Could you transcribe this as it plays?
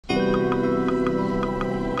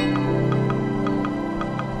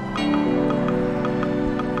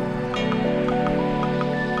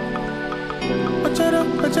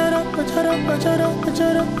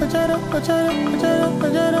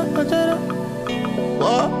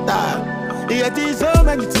It is so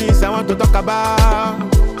many things I want to talk about.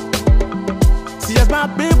 See as my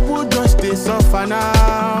people just they suffer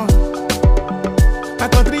now. My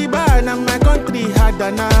country bad and my country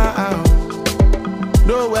harder now.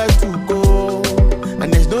 Nowhere to go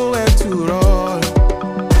and there's nowhere to run.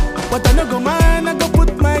 But I no go mind, I go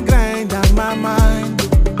put my grind on my mind.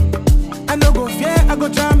 I no go fear, I go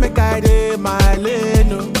try make I dey my lane.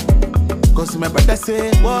 No. Cause my brother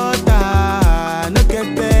say water no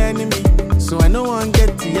get enemy, so I no one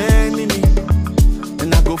get the enemy.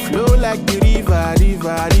 And I go flow like the river.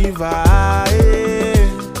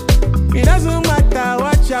 Yeah. It doesn't matter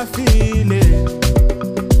what you're feeling.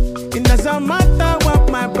 It doesn't matter what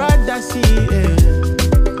my brother see. Yeah.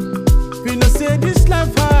 You know say this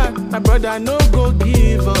life hard, my brother no go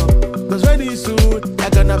give up. Cause very soon you're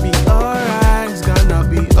gonna be alright. It's gonna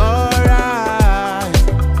be alright.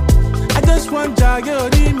 I just want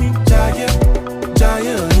you.